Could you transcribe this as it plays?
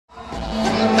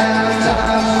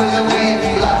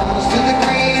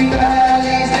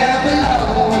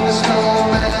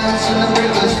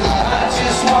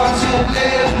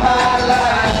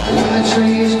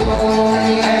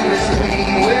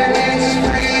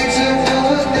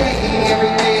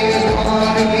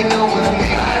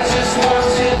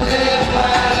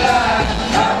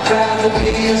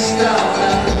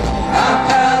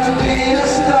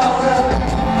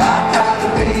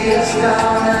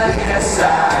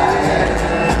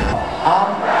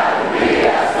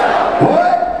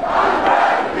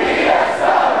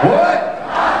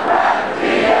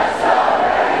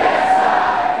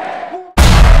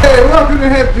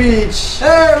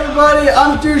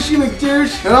I'm Douchey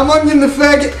McDouche. And I'm Onion the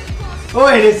Faggot.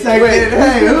 Wait a second.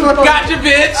 Hey, who the fuck? Gotcha,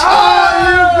 bitch! Oh,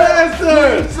 you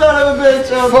bastard! Son of a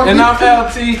bitch. And I'm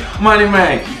LT Money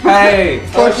Man. Hey.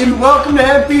 Fucking welcome to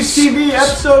Hemp Beach TV,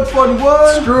 episode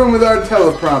 41. Screwing with our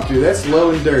teleprompter. That's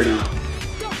low and dirty.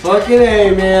 Fucking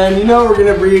A, man. You know we're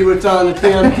gonna read what's on the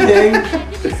damn thing.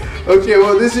 Okay,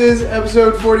 well, this is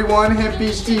episode 41, Hemp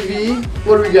Beach TV.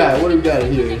 What do we got? What do we got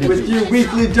here? With your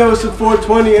weekly dose of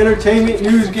 420 entertainment,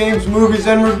 news, games, movies,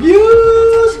 and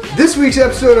reviews. This week's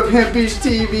episode of Hemp Beach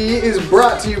TV is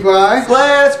brought to you by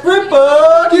Glass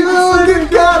Gripper. You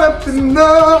got up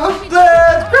enough.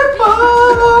 Glass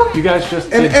Gripper. You guys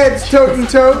just And did. Ed's Token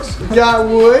Tokes got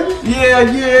wood.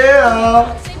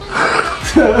 Yeah. I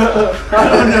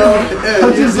don't know.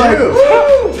 I'm just like,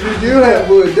 woo! You do have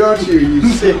wood, don't you? You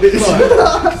sick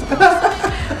fuck.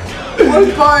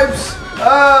 Wood pipes.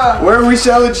 Where are we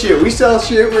selling shit? We sell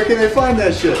shit. Where can they find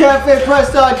that shit?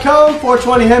 CafePress.com,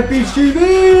 420 Hemp Beach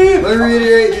TV. Let me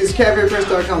reiterate, it's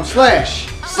cafepress.com slash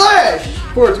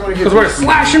 420 Because we're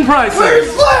slashing prices. We're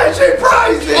slashing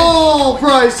prices! All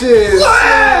prices!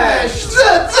 Slash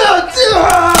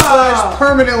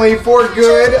permanently for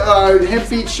good. Hemp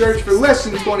Beach shirts for less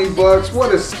than 20 bucks.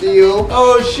 What a steal.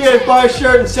 Oh shit, buy a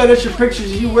shirt and send us your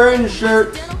pictures of you wearing the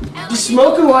shirt. You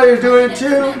smoking while you're doing it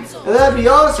too. And that'd be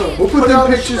awesome. We'll put them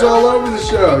pictures all over the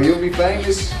show. You'll be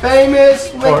famous.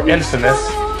 Famous. Or infamous.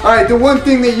 Alright, the one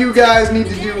thing that you guys need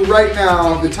to do right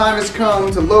now, the time has come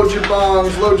to load your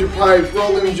bongs, load your pipes,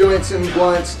 roll them joints and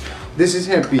blunts. This is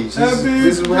Hemp Beach. This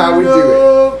is how we do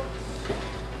it.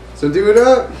 So do it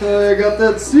up. I got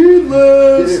that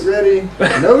seedless. Get it ready.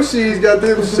 No C's got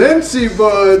them Sensi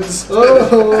buds.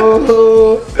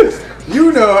 Oh.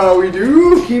 You know how we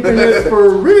do. Keeping it for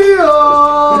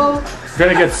real.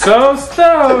 Gonna get so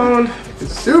stoned.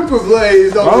 It's super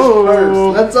blazed on this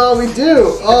first. That's all we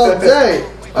do all day.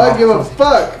 I don't give a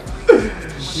fuck.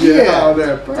 Shit on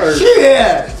that purse.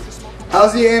 Shit.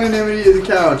 How's the anonymity of the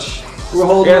couch? We're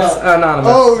holding It's up.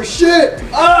 anonymous. Oh shit!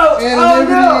 Oh,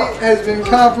 Anonymity has been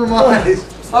compromised.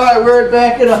 Alright, we're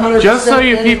back at 100%. Just so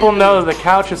you people know, the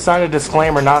couch has signed a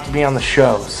disclaimer not to be on the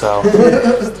show, so.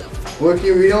 Look,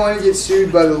 we don't want to get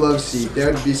sued by the love seat.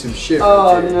 That would be some shit.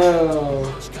 Oh right there.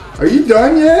 no. Are you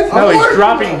done yet? No, he's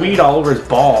dropping weed all over his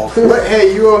balls. But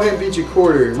hey, you owe Hemp Beach a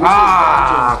quarter. We say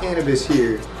cannabis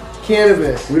here.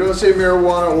 Cannabis. We don't say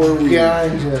marijuana or weed.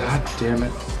 Ganja. God damn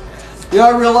it. You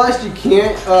know, I realized you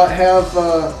can't have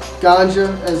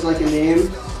ganja as like a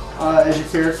name as your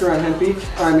character on Hemp Beach.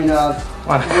 I mean,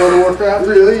 World of Warcraft.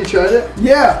 Really? You tried it?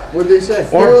 Yeah. What'd they say?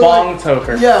 Or bong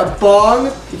toker. Yeah,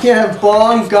 bong. You can't have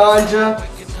bong, ganja.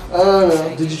 I don't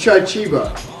know. Did you try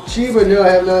Chiba? Chiba, no, I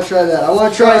have not tried that. I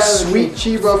want to Try sweet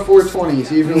Chiba 420.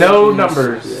 See if it No works.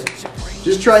 numbers.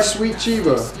 Just try sweet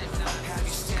Chiba.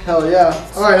 Hell yeah.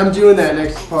 Alright, I'm doing that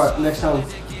next time.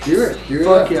 Do it. Do it.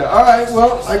 Fuck yeah. Alright,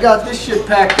 well, I got this shit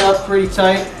packed up pretty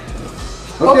tight.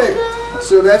 Okay,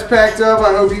 so that's packed up.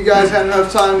 I hope you guys had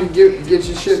enough time to get your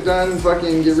shit done and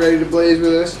fucking get ready to blaze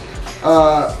with us.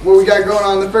 What we got going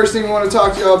on, the first thing we want to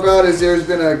talk to y'all about is there's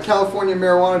been a California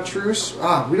marijuana truce.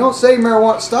 We don't say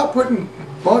marijuana. Stop putting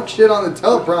bunk shit on the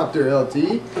teleprompter,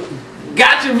 LT.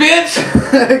 Gotcha, bitch!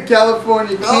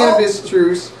 California cannabis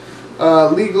truce.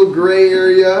 Legal gray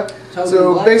area.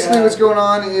 So basically what's going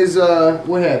on is,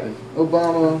 what happened?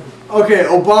 Obama. Okay,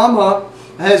 Obama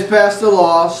has passed a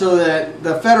law so that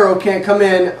the federal can't come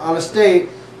in on a state.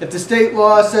 If the state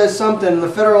law says something and the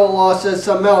federal law says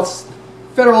something else,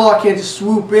 federal law can't just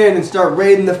swoop in and start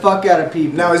raiding the fuck out of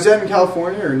people. Now, is that in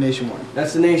California or nationwide?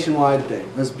 That's a nationwide thing.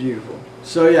 That's beautiful.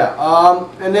 So yeah,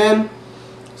 and then,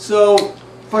 so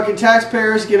fucking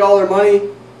taxpayers get all their money,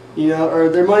 you know, or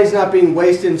their money's not being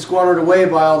wasted and squandered away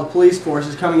by all the police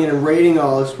forces coming in and raiding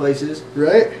all those places.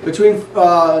 Right? Between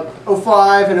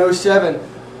 05 and 07,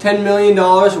 $10 million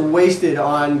were wasted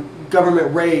on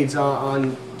government raids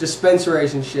on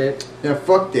dispensaries and shit. Yeah,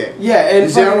 fuck that. Yeah, and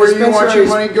is that where you want your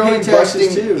money pay going? taxes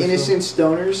Busting too, innocent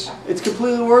stoners? It's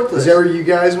completely worthless. Is that where you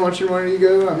guys want your money to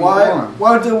go? I mean,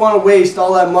 Why would they want to waste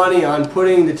all that money on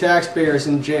putting the taxpayers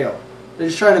in jail? They're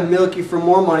just trying to milk you for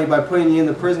more money by putting you in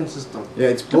the prison system. Yeah,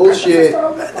 it's bullshit.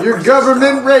 Your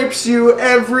government rapes you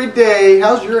every day.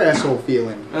 How's your asshole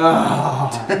feeling?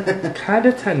 Oh.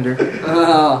 Kinda tender.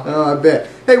 Oh, I bet.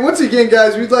 Hey, once again,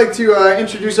 guys, we'd like to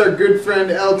introduce our good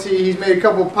friend LT. He's made a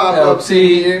couple pop-ups in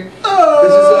here. Oh.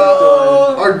 This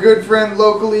is our good friend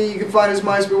locally. You can find his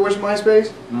MySpace. What's your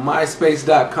MySpace?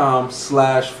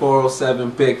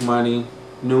 MySpace.com/407 Big Money.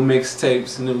 New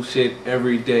mixtapes, new shit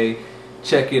every day.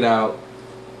 Check it out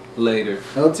later.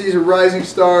 LT's a rising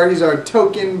star. He's our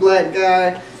token black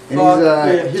guy. And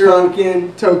Fuck he's here on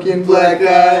Token. Token Black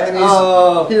Guy, and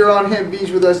he's here on Hemp Beach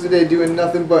with us today doing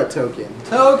nothing but Token.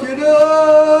 Token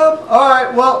up!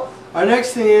 Alright, well, our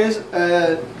next thing is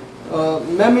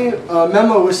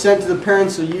memo was sent to the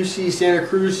parents of UC Santa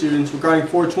Cruz students regarding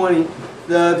 420.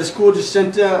 The school just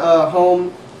sent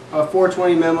home a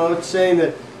 420 memo saying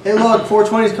that, hey look,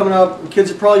 420 is coming up, kids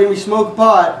are probably going to be smoking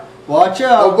pot. Watch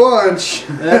out. A bunch.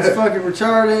 That's fucking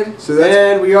retarded. So that's,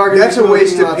 and we are going to that's a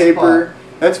waste of paper.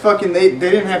 That's fucking, they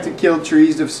didn't have to kill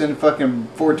trees to send a fucking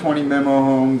 420 memo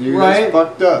home, dude. Right? That's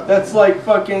fucked up. That's like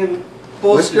fucking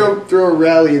bullshit. Let's go throw a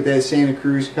rally at that Santa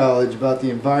Cruz college about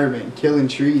the environment and killing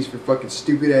trees for fucking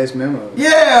stupid ass memos.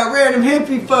 Yeah, random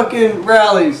hippie fucking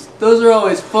rallies. Those are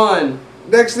always fun.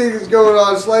 Next thing that's going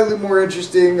on, slightly more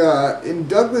interesting. In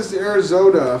Douglas,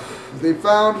 Arizona, they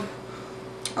found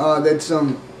that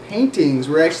some paintings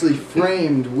were actually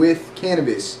framed with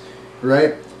cannabis,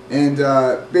 right? And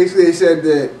basically they said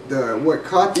that what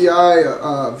caught the eye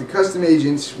of the custom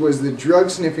agents was the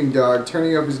drug-sniffing dog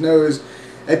turning up his nose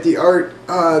at the art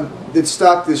that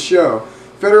stopped the show.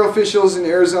 Federal officials in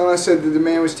Arizona said that the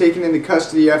man was taken into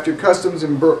custody after Customs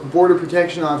and Border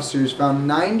Protection officers found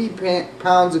 90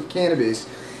 pounds of cannabis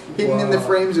hidden in the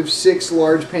frames of 6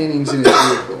 large paintings in his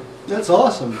vehicle. That's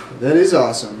awesome. That is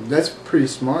awesome. That's pretty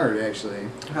smart, actually.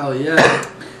 Hell yeah.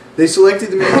 They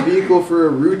selected the man's vehicle for a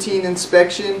routine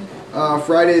inspection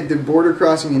Friday at the border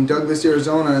crossing in Douglas,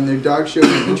 Arizona, and their dog showed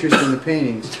an interest in the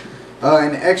paintings.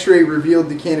 An x-ray revealed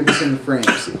the cannabis in the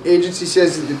frames. The agency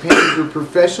says that the paintings were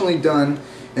professionally done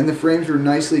and the frames were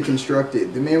nicely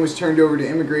constructed. The man was turned over to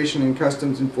Immigration and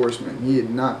Customs Enforcement. He had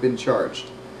not been charged.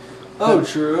 Oh,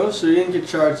 true. So he didn't get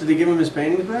charged. Did they give him his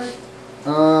paintings back?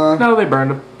 No, they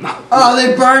burned him. Oh,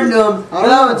 they burned him.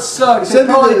 That would suck. They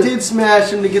probably did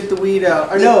smash him to get the weed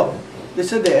out. Or no, they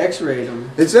said they x-rayed him.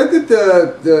 It said that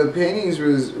the paintings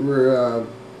were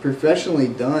professionally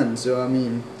done. So I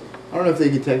mean, I don't know if they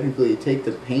could technically take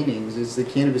the paintings. It's the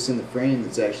cannabis in the frame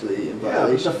that's actually in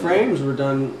violation. Yeah, but the frames were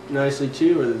done nicely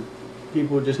too, or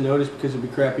people would just notice because it'd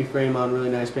be crappy frame on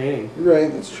really nice painting.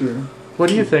 Right, that's true. What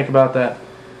do you think about that?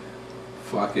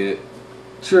 Fuck it.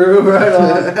 True, right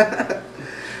on.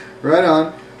 Right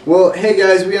on. Well, hey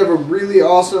guys, we have a really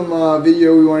awesome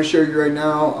video we want to show you right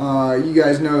now. You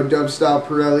guys know Dubstyle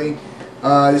Pirelli.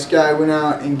 This guy went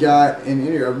out and got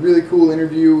a really cool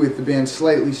interview with the band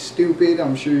Slightly Stupid.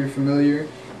 I'm sure you're familiar.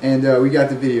 And we got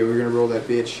the video. We're going to roll that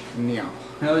bitch now.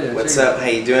 Hell yeah. What's up? How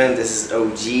you doing? This is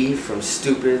OG from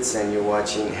Stupids, and you're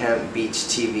watching Hemp Beach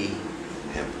TV.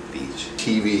 Hemp Beach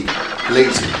TV.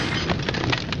 Lazy.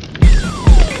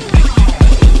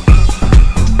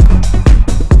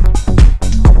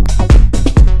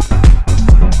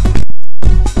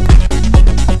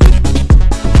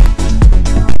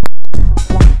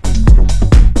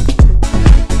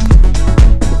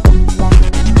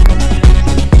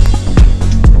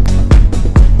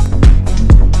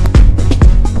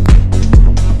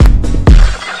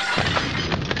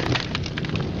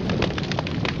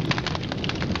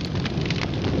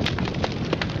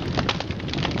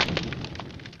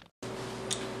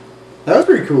 That was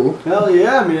pretty cool. Hell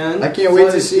yeah, man. I can't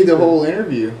wait to see the whole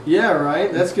interview. Yeah,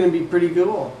 right? That's going to be pretty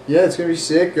cool. Yeah, it's going to be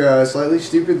sick. Slightly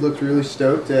Stupid looked really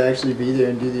stoked to actually be there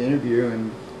and do the interview.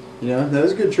 And, you know, that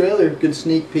was a good trailer. Good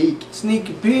sneak peek.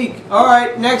 Sneak peek. All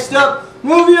right, next up,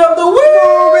 movie of the week.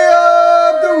 Movie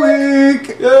of the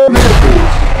week. Yeah.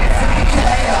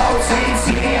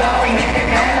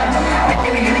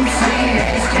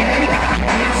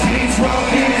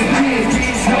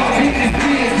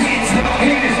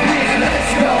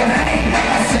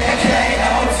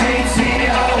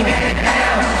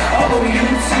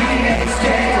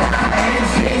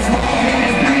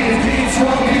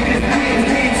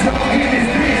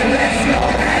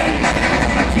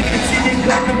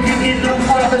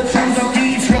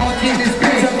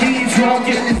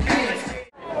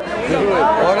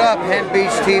 What up, Hemp Beach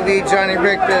TV, Johnny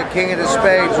Richter, King of the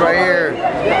Spades, right here,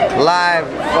 live,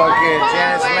 fucking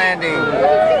Janice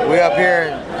Landing. We up here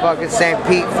in fucking St.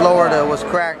 Pete, Florida, what's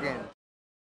cracking?